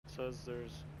says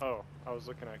there's... Oh, I was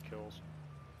looking at kills.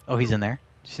 Oh, he's in there.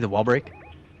 Did you see the wall break?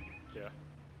 Yeah.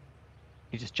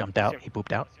 He just jumped out. He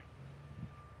pooped out.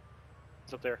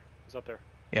 He's up there. He's up there.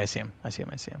 Yeah, I see him. I see him.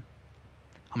 I see him.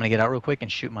 I'm gonna get out real quick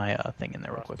and shoot my thing in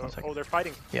there real quick. 1 second. Oh, they're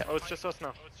fighting. Yeah. Oh, it's just us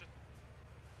now.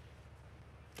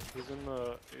 He's in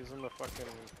the fucking...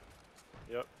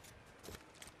 Yep.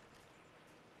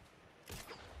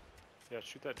 Yeah,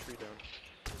 shoot that tree down.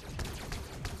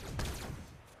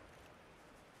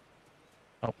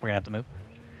 Oh, we're gonna have to move.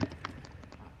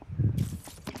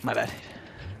 My bad.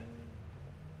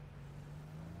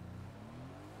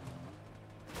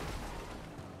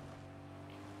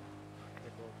 I'm gonna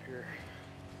go up here.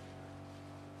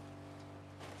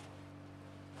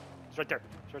 He's right there.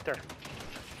 He's right there.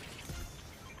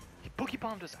 He boogie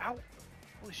bombed us out.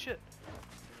 Holy shit.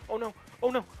 Oh no. Oh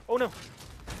no. Oh no.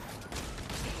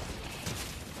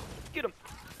 Get him.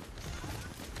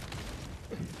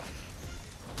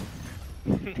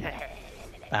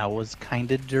 That was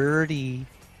kinda dirty.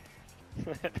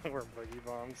 We're boogie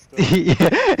bombs still.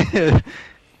 Yeah.